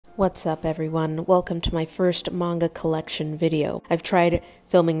What's up everyone? Welcome to my first manga collection video. I've tried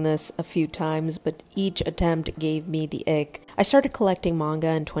filming this a few times, but each attempt gave me the ick. I started collecting manga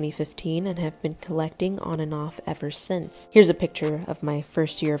in 2015 and have been collecting on and off ever since. Here's a picture of my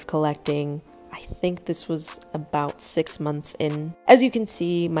first year of collecting. I think this was about 6 months in. As you can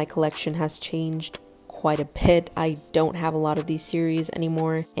see, my collection has changed quite a bit. I don't have a lot of these series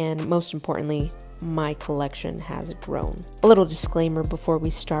anymore, and most importantly, my collection has grown. A little disclaimer before we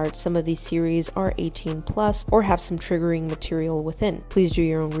start, some of these series are 18 plus or have some triggering material within. Please do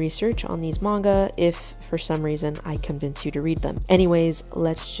your own research on these manga if for some reason I convince you to read them. Anyways,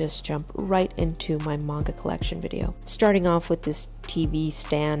 let's just jump right into my manga collection video. Starting off with this TV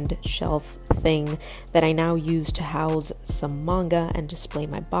stand shelf thing that I now use to house some manga and display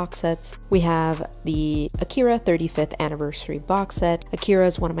my box sets. We have the Akira 35th anniversary box set. Akira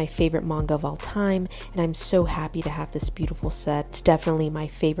is one of my favorite manga of all time, and I'm so happy to have this beautiful set. It's definitely my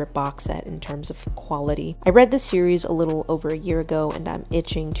favorite box set in terms of quality. I read this series a little over a year ago, and I'm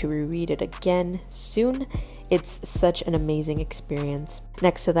itching to reread it again soon. It's such an amazing experience.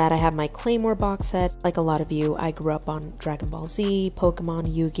 Next to that, I have my Claymore box set. Like a lot of you, I grew up on Dragon Ball Z,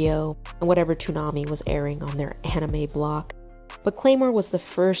 Pokemon, Yu-Gi-Oh, and whatever Toonami was airing on their anime block. But Claymore was the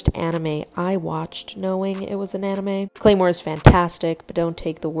first anime I watched knowing it was an anime. Claymore is fantastic, but don't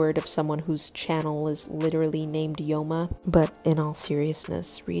take the word of someone whose channel is literally named Yoma. But in all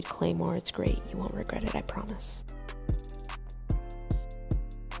seriousness, read Claymore, it's great. You won't regret it, I promise.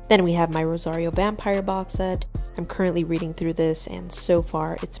 Then we have my Rosario Vampire box set. I'm currently reading through this, and so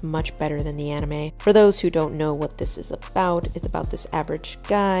far it's much better than the anime. For those who don't know what this is about, it's about this average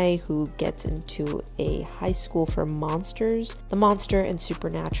guy who gets into a high school for monsters. The monster and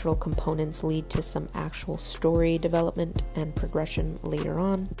supernatural components lead to some actual story development and progression later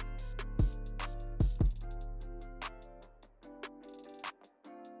on.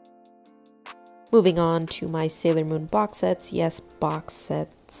 Moving on to my Sailor Moon box sets. Yes, box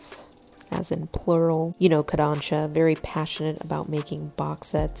sets, as in plural. You know Kodansha, very passionate about making box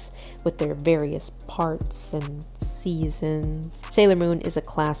sets with their various parts and seasons. Sailor Moon is a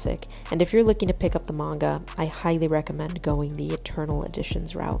classic, and if you're looking to pick up the manga, I highly recommend going the Eternal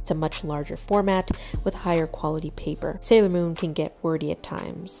Editions route. It's a much larger format with higher quality paper. Sailor Moon can get wordy at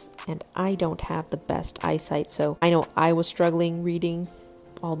times, and I don't have the best eyesight, so I know I was struggling reading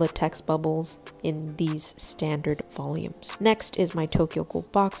all the text bubbles in these standard volumes. Next is my Tokyo Ghoul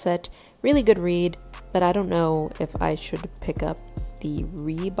box set. Really good read, but I don't know if I should pick up the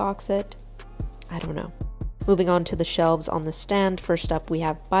box set. I don't know. Moving on to the shelves on the stand, first up we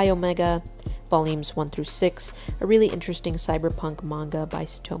have Manga, volumes 1 through 6, a really interesting cyberpunk manga by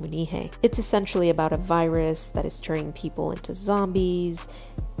Satomu Nihei. It's essentially about a virus that is turning people into zombies.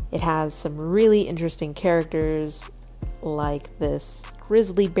 It has some really interesting characters, like this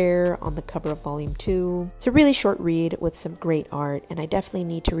grizzly bear on the cover of volume 2. It's a really short read with some great art, and I definitely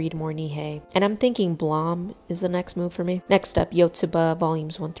need to read more Nihei. And I'm thinking Blom is the next move for me. Next up, Yotsuba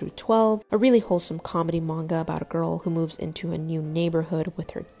volumes 1 through 12, a really wholesome comedy manga about a girl who moves into a new neighborhood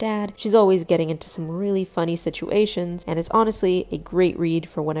with her dad. She's always getting into some really funny situations, and it's honestly a great read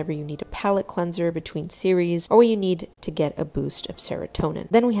for whenever you need a palate cleanser between series or when you need to get a boost of serotonin.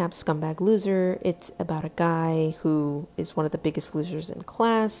 Then we have Scumbag Loser. It's about a guy who is one of the biggest losers in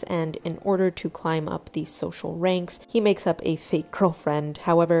class, and in order to climb up the social ranks, he makes up a fake girlfriend.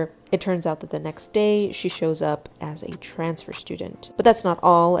 However, it turns out that the next day she shows up as a transfer student. But that's not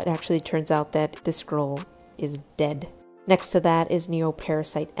all. It actually turns out that this girl is dead. Next to that is Neo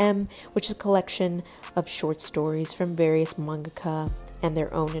Parasite M, which is a collection of short stories from various mangaka and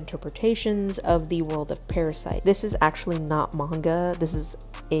their own interpretations of the world of Parasite. This is actually not manga. This is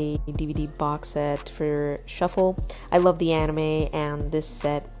a DVD box set for Shuffle. I love the anime, and this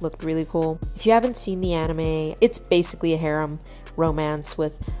set looked really cool. If you haven't seen the anime, it's basically a harem romance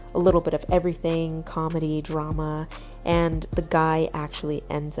with a little bit of everything, comedy, drama, and the guy actually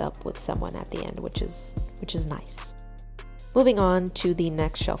ends up with someone at the end, which is nice. Moving on to the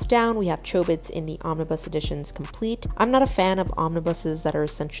next shelf down, we have Chobits in the Omnibus Editions Complete. I'm not a fan of omnibuses that are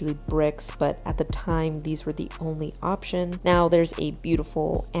essentially bricks, but at the time these were the only option. Now there's a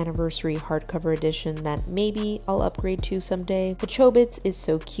beautiful anniversary hardcover edition that maybe I'll upgrade to someday. But Chobits is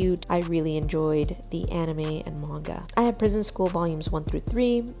so cute. I really enjoyed the anime and manga. I have Prison School volumes 1 through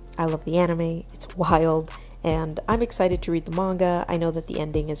 3. I love the anime. It's wild, and I'm excited to read the manga. I know that the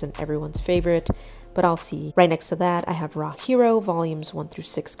ending isn't everyone's favorite, but I'll see. Right next to that, I have Raw Hero, volumes 1 through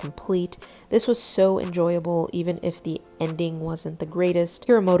 6 complete. This was so enjoyable, even if the ending wasn't the greatest.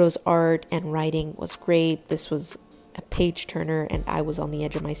 Hiramoto's art and writing was great. This was a page turner, and I was on the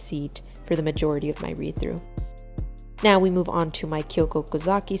edge of my seat for the majority of my read-through. Now we move on to my Kyoko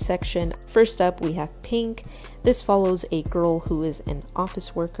Kozaki section. First up, we have Pink. This follows a girl who is an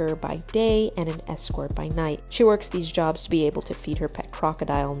office worker by day and an escort by night. She works these jobs to be able to feed her pet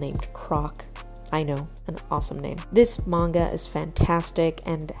crocodile named Croc. I know, an awesome name. This manga is fantastic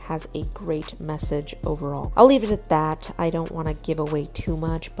and has a great message overall. I'll leave it at that. I don't want to give away too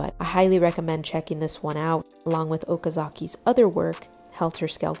much, but I highly recommend checking this one out, along with Okazaki's other work, Helter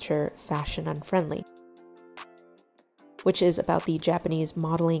Skelter Fashion Unfriendly, which is about the Japanese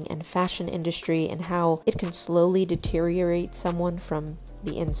modeling and fashion industry and how it can slowly deteriorate someone from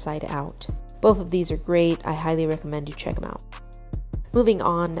the inside out. Both of these are great. I highly recommend you check them out. Moving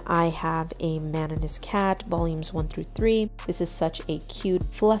on, I have A Man and His Cat, volumes 1 through 3. This is such a cute,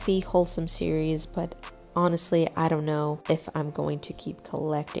 fluffy, wholesome series, but honestly, I don't know if I'm going to keep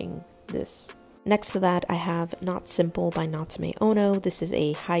collecting this. Next to that, I have Not Simple by Natsume Ono. This is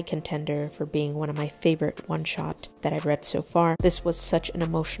a high contender for being one of my favorite one-shot that I've read so far. This was such an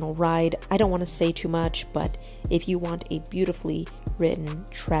emotional ride. I don't want to say too much, but if you want a beautifully written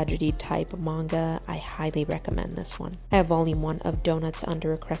tragedy type manga, I highly recommend this one. I have volume 1 of Donuts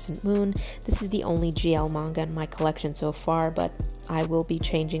Under a Crescent Moon. This is the only GL manga in my collection so far, but I will be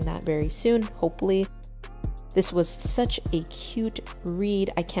changing that very soon, hopefully. This was such a cute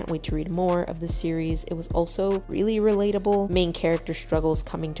read. I can't wait to read more of the series. It was also really relatable. Main character struggles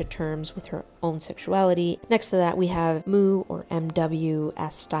coming to terms with her own sexuality. Next to that, we have Mu, or MW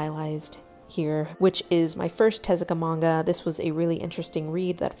as stylized here, which is my first Tezuka manga. This was a really interesting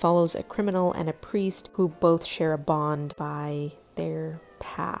read that follows a criminal and a priest who both share a bond by their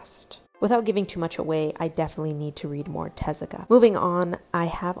past. Without giving too much away, I definitely need to read more Tezuka. Moving on, I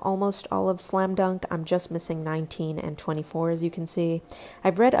have almost all of Slam Dunk. I'm just missing 19 and 24, as you can see.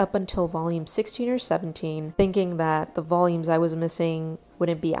 I've read up until volume 16 or 17, thinking that the volumes I was missing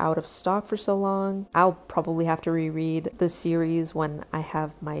wouldn't be out of stock for so long. I'll probably have to reread the series when I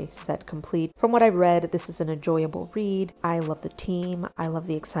have my set complete. From what I've read, this is an enjoyable read. I love the team. I love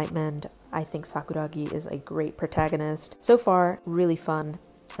the excitement. I think Sakuragi is a great protagonist. So far, really fun.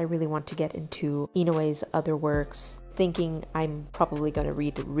 I really want to get into Inoue's other works, thinking I'm probably going to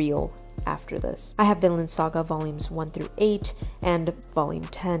read Real after this. I have Vinland Saga volumes 1 through 8 and volume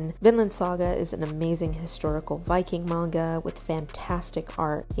 10. Vinland Saga is an amazing historical Viking manga with fantastic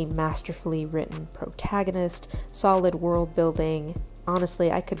art, a masterfully written protagonist, solid world building.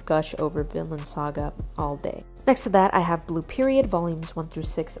 Honestly, I could gush over Vinland Saga all day. Next to that, I have Blue Period, volumes 1 through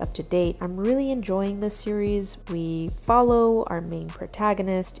 6 up to date. I'm really enjoying this series. We follow our main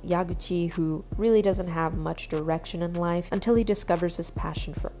protagonist, Yaguchi, who really doesn't have much direction in life until he discovers his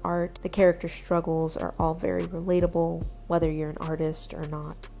passion for art. The character struggles are all very relatable, whether you're an artist or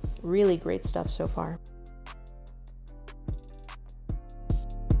not. Really great stuff so far.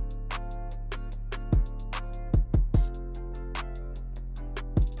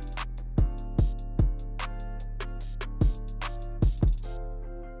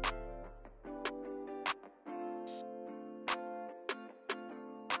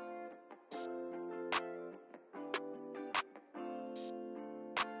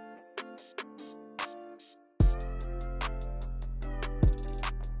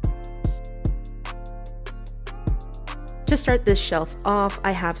 To start this shelf off,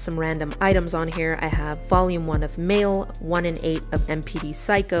 I have some random items on here. I have volume 1 of Mail, 1 and 8 of MPD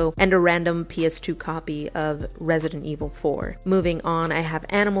Psycho, and a random PS2 copy of Resident Evil 4. Moving on, I have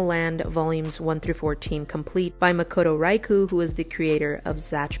Animal Land, volumes 1 through 14 complete by Makoto Raiku, who is the creator of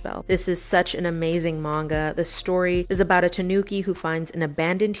Zatch Bell. This is such an amazing manga. The story is about a tanuki who finds an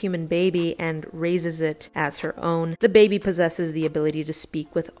abandoned human baby and raises it as her own. The baby possesses the ability to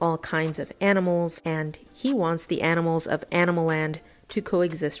speak with all kinds of animals, and he wants the animals of Animal Land to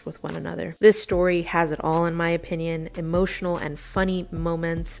coexist with one another. This story has it all, in my opinion: emotional and funny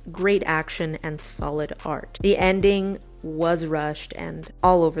moments, great action, and solid art. The ending was rushed and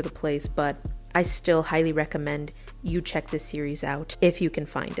all over the place, but I still highly recommend you check this series out if you can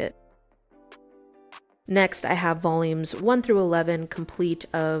find it. Next, I have volumes 1 through 11 complete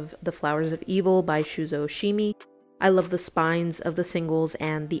of The Flowers of Evil by Shuzo Oshimi. I love the spines of the singles,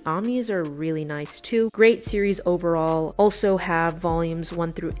 and the omnis are really nice too. Great series overall. Also have volumes 1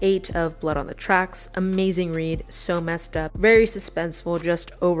 through 8 of Blood on the Tracks. Amazing read, so messed up, very suspenseful,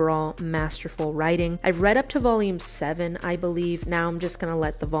 just overall masterful writing. I've read up to volume 7, I believe. Now I'm just gonna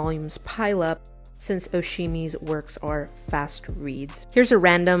let the volumes pile up, since Oshimi's works are fast reads. Here's a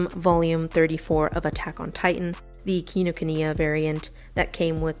random volume 34 of Attack on Titan, the Kinokuniya variant that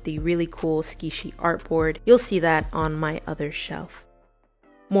came with the really cool Skishi artboard. You'll see that on my other shelf.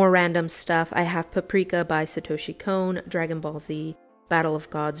 More random stuff, I have Paprika by Satoshi Kon, Dragon Ball Z, Battle of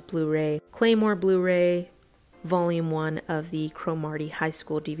Gods Blu-ray, Claymore Blu-ray, Volume 1 of the Cromartie High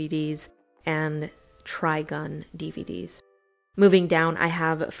School DVDs, and Trigun DVDs. Moving down, I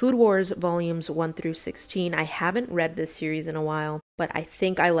have Food Wars Volumes 1 through 16. I haven't read this series in a while, but I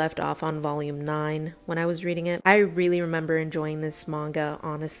think I left off on Volume 9 when I was reading it. I really remember enjoying this manga,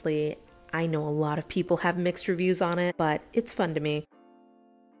 honestly. I know a lot of people have mixed reviews on it, but it's fun to me.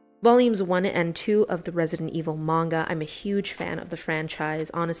 Volumes 1 and 2 of the Resident Evil manga. I'm a huge fan of the franchise.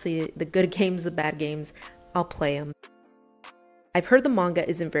 Honestly, the good games, the bad games, I'll play them. I've heard the manga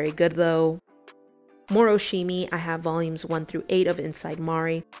isn't very good though. Moroshimi, I have volumes 1 through 8 of Inside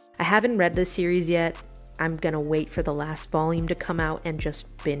Mari. I haven't read this series yet. I'm gonna wait for the last volume to come out and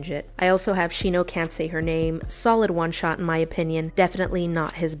just binge it. I also have Shino Can't Say Her Name. Solid one-shot in my opinion. Definitely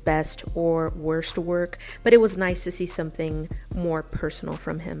not his best or worst work, but it was nice to see something more personal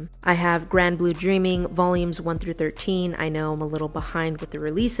from him. I have Grand Blue Dreaming, volumes 1 through 13. I know I'm a little behind with the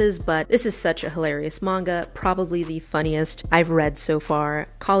releases, but this is such a hilarious manga. Probably the funniest I've read so far.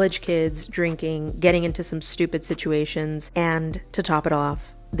 College kids, drinking, getting into some stupid situations, and to top it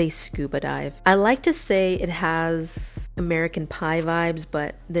off, they scuba dive. I like to say it has American Pie vibes,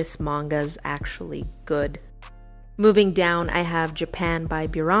 but this manga's actually good. Moving down, I have Japan by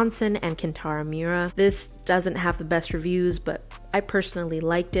Bjornsson and Kentaro Miura. This doesn't have the best reviews, but I personally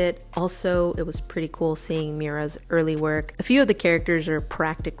liked it. Also, it was pretty cool seeing Miura's early work. A few of the characters are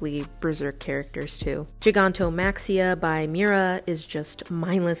practically Berserk characters too. Gigantomachia by Miura is just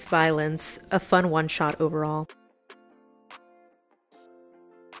mindless violence, a fun one-shot overall.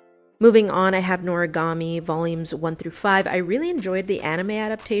 Moving on, I have Noragami, volumes 1 through 5. I really enjoyed the anime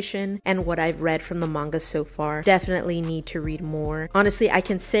adaptation and what I've read from the manga so far. Definitely need to read more. Honestly, I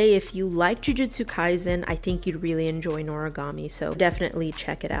can say if you like Jujutsu Kaisen, I think you'd really enjoy Noragami, so definitely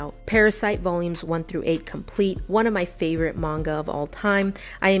check it out. Parasite, volumes 1 through 8 complete. One of my favorite manga of all time.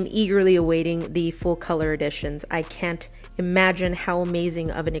 I am eagerly awaiting the full color editions. I can't imagine how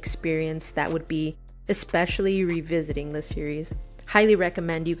amazing of an experience that would be, especially revisiting the series. Highly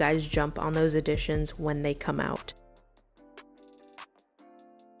recommend you guys jump on those editions when they come out.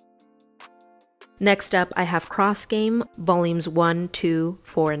 Next up, I have Cross Game, volumes 1, 2,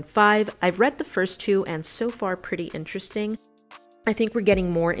 4, and 5. I've read the first two and so far pretty interesting. I think we're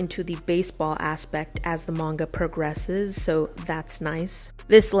getting more into the baseball aspect as the manga progresses, so that's nice.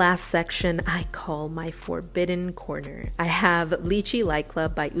 This last section I call my forbidden corner. I have Lychee Light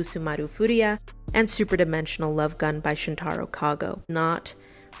Club by Usumaru Furuya and Super Dimensional Love Gun by Shintaro Kago. Not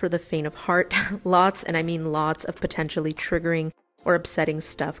for the faint of heart. Lots, and I mean lots, of potentially triggering or upsetting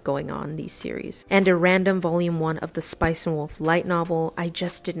stuff going on in these series. And a random volume 1 of the Spice and Wolf light novel. I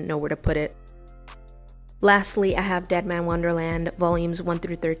just didn't know where to put it. Lastly, I have Dead Man Wonderland, volumes 1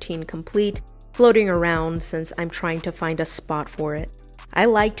 through 13 complete, floating around since I'm trying to find a spot for it. I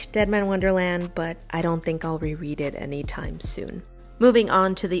liked Dead Man Wonderland, but I don't think I'll reread it anytime soon. Moving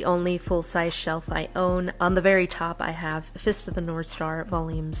on to the only full-size shelf I own, on the very top I have Fist of the North Star,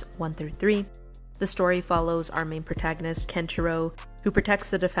 volumes 1 through 3. The story follows our main protagonist, Kenshiro, who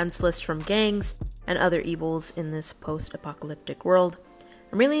protects the defenseless from gangs and other evils in this post-apocalyptic world.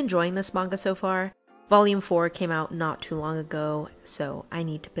 I'm really enjoying this manga so far. Volume 4 came out not too long ago, so I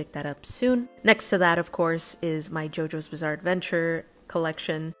need to pick that up soon. Next to that, of course, is my JoJo's Bizarre Adventure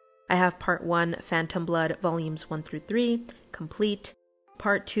collection. I have Part 1, Phantom Blood, volumes 1 through 3, complete.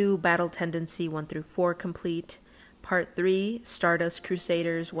 Part 2, Battle Tendency 1 through 4, complete. Part 3, Stardust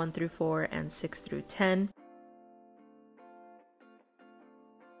Crusaders 1 through 4 and 6 through 10.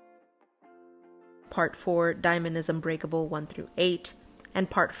 Part 4, Diamond is Unbreakable 1 through 8. And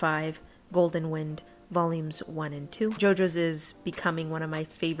Part 5, Golden Wind, volumes 1 and 2. JoJo's is becoming one of my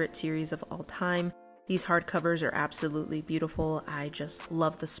favorite series of all time. These hardcovers are absolutely beautiful. I just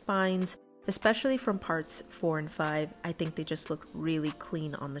love the spines, especially from parts 4 and 5. I think they just look really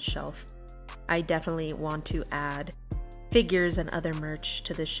clean on the shelf. I definitely want to add figures and other merch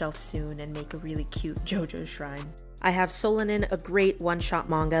to this shelf soon and make a really cute JoJo shrine. I have Solanin, a great one-shot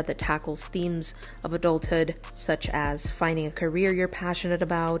manga that tackles themes of adulthood, such as finding a career you're passionate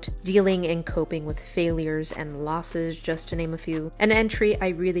about, dealing and coping with failures and losses, just to name a few. An entry I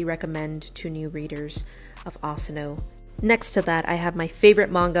really recommend to new readers of Asano. Next to that, I have my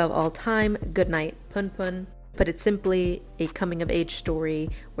favorite manga of all time, Goodnight Punpun. Put it simply, a coming-of-age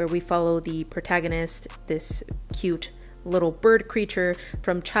story where we follow the protagonist, this cute little bird creature,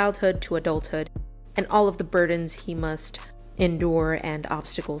 from childhood to adulthood, and all of the burdens he must endure and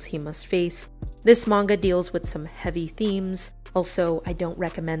obstacles he must face. This manga deals with some heavy themes. Also, I don't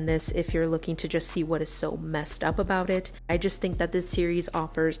recommend this if you're looking to just see what is so messed up about it. I just think that this series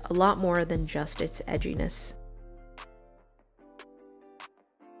offers a lot more than just its edginess.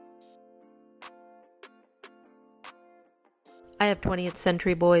 I have 20th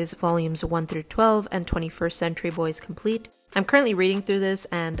Century Boys volumes 1 through 12 and 21st Century Boys complete. I'm currently reading through this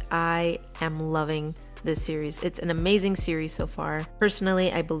and I am loving this series. It's an amazing series so far.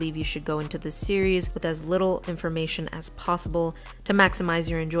 Personally, I believe you should go into this series with as little information as possible to maximize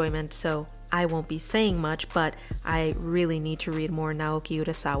your enjoyment, so I won't be saying much, but I really need to read more Naoki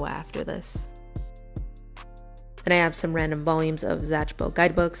Urasawa after this. And I have some random volumes of Zatchbo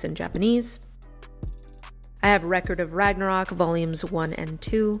guidebooks in Japanese. I have Record of Ragnarok volumes 1 and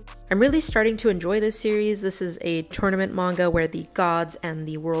 2. I'm really starting to enjoy this series. This is a tournament manga where the gods and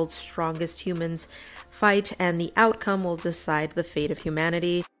the world's strongest humans fight, and the outcome will decide the fate of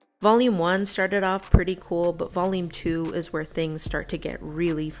humanity. Volume 1 started off pretty cool, but Volume 2 is where things start to get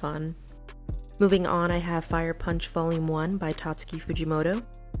really fun. Moving on, I have Fire Punch Volume 1 by Tatsuki Fujimoto.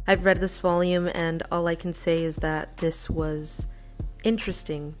 I've read this volume and all I can say is that this was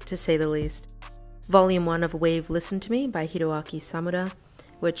interesting, to say the least. Volume 1 of Wave Listen to Me by Hiroaki Samura,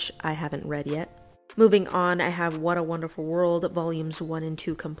 which I haven't read yet. Moving on, I have What a Wonderful World Volumes 1 and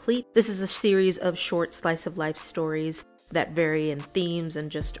 2 complete. This is a series of short slice-of-life stories that vary in themes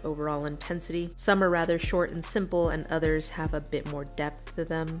and just overall intensity. Some are rather short and simple, and others have a bit more depth to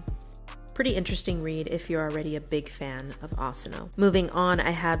them. Pretty interesting read if you're already a big fan of Asano. Moving on, I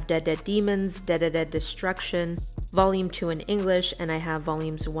have Dead Dead Demons, Dead Dead Destruction, Volume 2 in English, and I have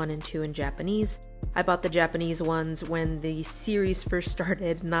Volumes 1 and 2 in Japanese. I bought the Japanese ones when the series first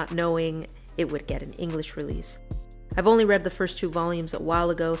started, not knowing it would get an English release. I've only read the first 2 volumes a while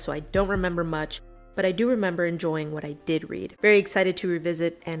ago, so I don't remember much, but I do remember enjoying what I did read. Very excited to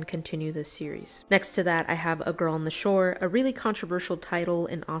revisit and continue this series. Next to that, I have A Girl on the Shore, a really controversial title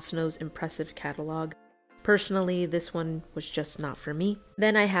in Asano's impressive catalog. Personally, this one was just not for me.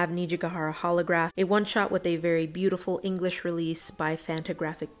 Then I have Nijigahara Holograph, a one-shot with a very beautiful English release by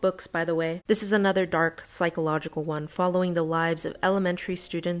Fantagraphic Books, by the way. This is another dark, psychological one following the lives of elementary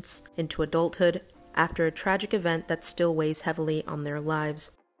students into adulthood after a tragic event that still weighs heavily on their lives.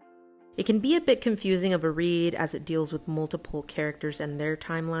 It can be a bit confusing of a read as it deals with multiple characters and their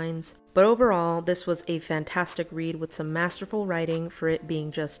timelines, but overall, this was a fantastic read with some masterful writing for it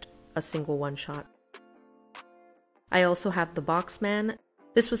being just a single one-shot. I also have The Boxman.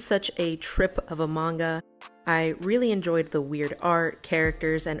 This was such a trip of a manga. I really enjoyed the weird art,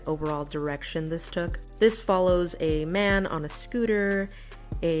 characters, and overall direction this took. This follows a man on a scooter,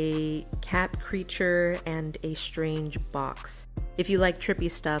 a cat creature, and a strange box. If you like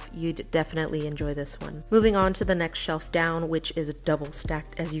trippy stuff, you'd definitely enjoy this one. Moving on to the next shelf down, which is double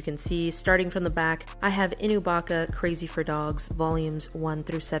stacked as you can see. Starting from the back, I have Inubaka Crazy for Dogs, volumes 1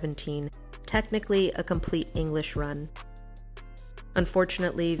 through 17. Technically a complete English run.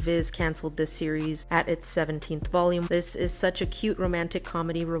 Unfortunately, Viz cancelled this series at its 17th volume. This is such a cute romantic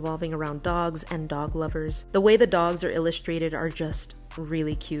comedy revolving around dogs and dog lovers. The way the dogs are illustrated are just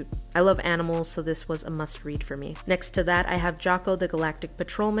really cute. I love animals, so this was a must-read for me. Next to that, I have Jocko the Galactic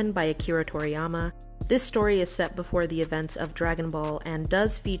Patrolman by Akira Toriyama. This story is set before the events of Dragon Ball and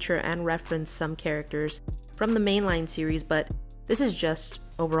does feature and reference some characters from the mainline series, but this is just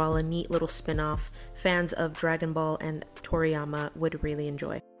overall a neat little spin-off fans of Dragon Ball and Toriyama would really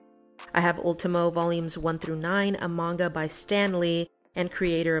enjoy. I have Ultimo volumes 1 through 9, a manga by Stan Lee and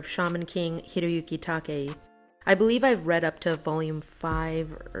creator of Shaman King Hiroyuki Takei. I believe I've read up to volume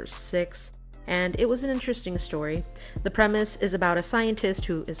 5 or 6, and it was an interesting story. The premise is about a scientist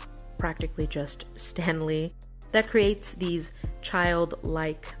who is practically just Stan Lee that creates these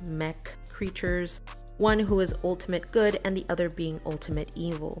childlike mech creatures, one who is ultimate good and the other being ultimate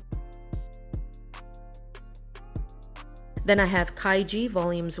evil. Then I have Kaiji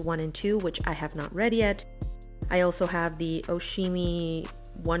volumes 1 and 2, which I have not read yet. I also have the Oshimi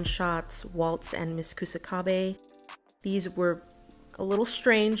one-shots, Waltz and Miss Kusakabe. These were a little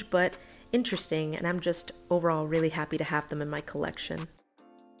strange, but interesting, and I'm just overall really happy to have them in my collection.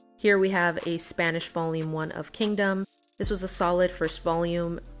 Here we have a Spanish volume 1 of Kingdom. This was a solid first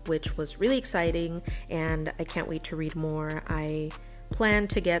volume, which was really exciting, and I can't wait to read more. I plan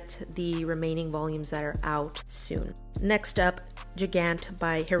to get the remaining volumes that are out soon. Next up, Gigant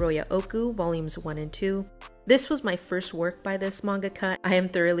by Hiroya Oku, volumes 1 and 2. This was my first work by this mangaka. I am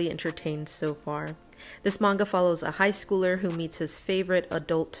thoroughly entertained so far. This manga follows a high schooler who meets his favorite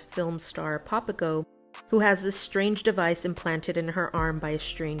adult film star, Papago, who has this strange device implanted in her arm by a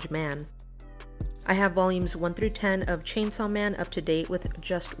strange man. I have volumes 1 through 10 of Chainsaw Man up to date with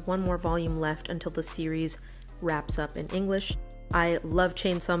just one more volume left until the series wraps up in English. I love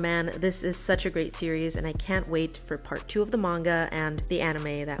Chainsaw Man. This is such a great series and I can't wait for part 2 of the manga and the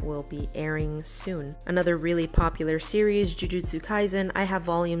anime that will be airing soon. Another really popular series, Jujutsu Kaisen, I have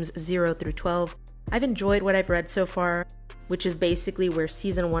volumes 0 through 12. I've enjoyed what I've read so far. which is basically where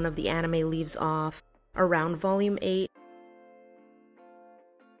season 1 of the anime leaves off, around volume 8.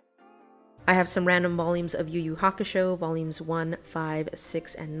 I have some random volumes of Yu Yu Hakusho, volumes 1, 5,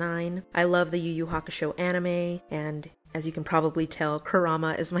 6, and 9. I love the Yu Yu Hakusho anime, and as you can probably tell,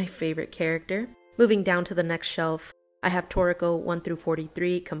 Kurama is my favorite character. Moving down to the next shelf, I have Toriko 1 through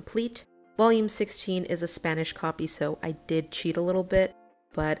 43 complete. Volume 16 is a Spanish copy, so I did cheat a little bit,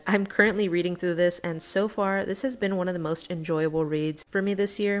 but I'm currently reading through this, and so far, this has been one of the most enjoyable reads for me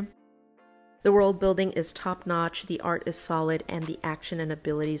this year. The world building is top-notch, the art is solid, and the action and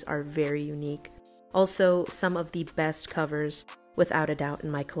abilities are very unique. Also, some of the best covers, without a doubt,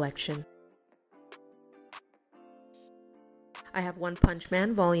 in my collection. I have One Punch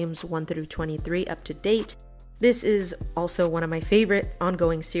Man volumes 1 through 23 up to date. This is also one of my favorite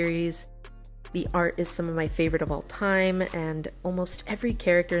ongoing series. The art is some of my favorite of all time, and almost every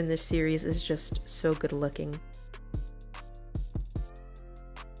character in this series is just so good looking.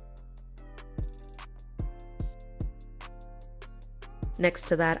 Next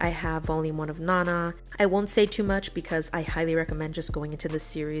to that, I have volume 1 of Nana. I won't say too much because I highly recommend just going into this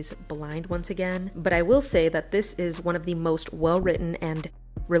series blind once again, but I will say that this is one of the most well-written and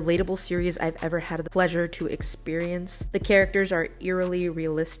relatable series I've ever had the pleasure to experience. The characters are eerily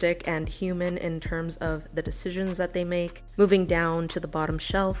realistic and human in terms of the decisions that they make. Moving down to the bottom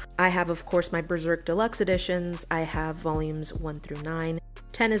shelf, I have of course my Berserk Deluxe editions. I have volumes 1 through 9.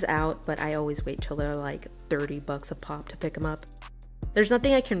 10 is out, but I always wait till they're like $30 a pop to pick them up. There's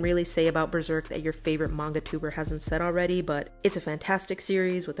nothing I can really say about Berserk that your favorite manga tuber hasn't said already, but it's a fantastic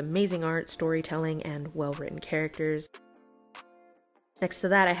series with amazing art, storytelling, and well-written characters. Next to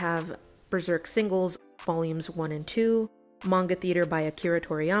that, I have Berserk Singles, volumes 1 and 2, Manga Theater by Akira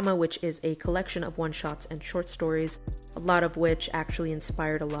Toriyama, which is a collection of one-shots and short stories, a lot of which actually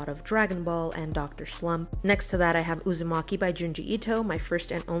inspired a lot of Dragon Ball and Dr. Slump. Next to that, I have Uzumaki by Junji Ito, my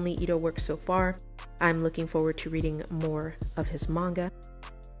first and only Ito work so far. I'm looking forward to reading more of his manga.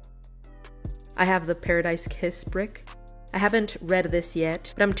 I have the Paradise Kiss brick. I haven't read this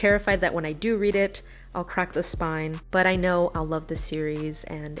yet, but I'm terrified that when I do read it, I'll crack the spine, but I know I'll love the series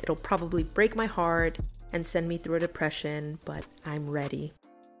and it'll probably break my heart and send me through a depression, but I'm ready.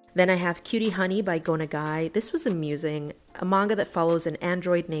 Then I have Cutie Honey by Go Nagai. This was amusing, a manga that follows an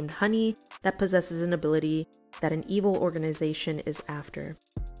android named Honey that possesses an ability that an evil organization is after.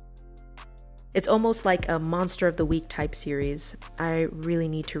 It's almost like a Monster of the Week type series. I really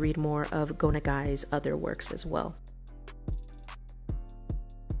need to read more of Go Nagai's other works as well.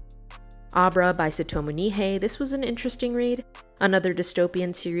 Abra by Satomu Nihei. This was an interesting read. Another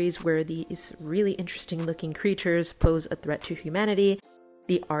dystopian series where these really interesting looking creatures pose a threat to humanity.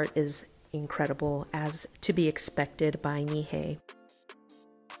 The art is incredible, as to be expected by Nihei.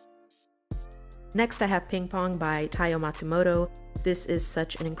 Next I have Ping Pong by Taiyo Matsumoto. This is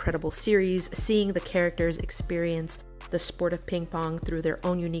such an incredible series. Seeing the characters experience the sport of ping pong through their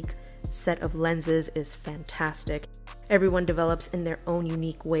own unique set of lenses is fantastic. Everyone develops in their own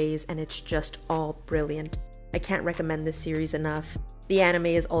unique ways and it's just all brilliant. I can't recommend this series enough. The anime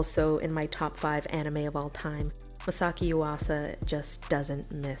is also in my top 5 anime of all time. Masaki Yuasa just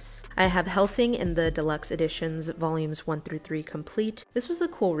doesn't miss. I have Hellsing in the deluxe editions, volumes 1 through 3 complete. This was a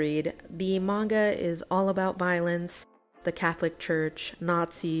cool read. The manga is all about violence, the Catholic Church,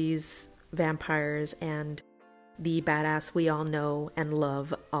 Nazis, vampires, and the badass we all know and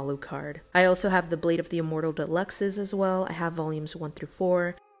love, Alucard. I also have the Blade of the Immortal Deluxes as well. I have volumes 1 through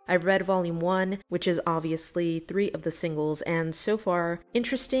 4. I've read volume 1, which is obviously 3 of the singles, and so far,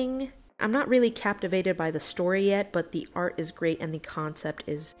 interesting. I'm not really captivated by the story yet, but the art is great and the concept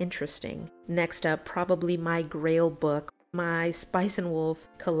is interesting. Next up, probably my grail book, my Spice and Wolf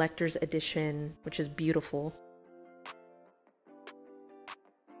Collector's Edition, which is beautiful.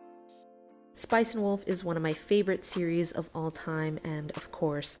 Spice and Wolf is one of my favorite series of all time, and of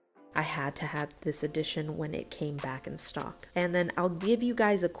course, I had to have this edition when it came back in stock. And then I'll give you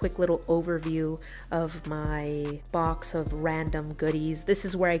guys a quick little overview of my box of random goodies. This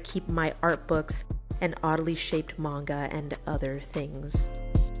is where I keep my art books and oddly shaped manga and other things.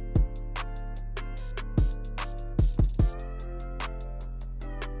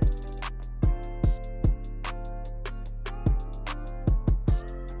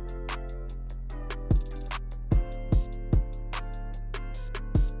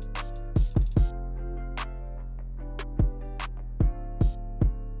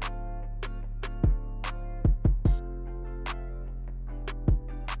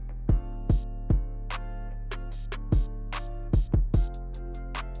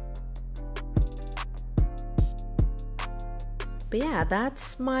 But yeah,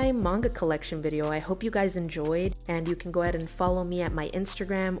 that's my manga collection video. I hope you guys enjoyed, and you can go ahead and follow me at my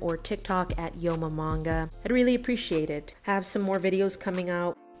Instagram or TikTok at yomamanga. I'd really appreciate it. I have some more videos coming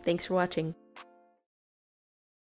out. Thanks for watching.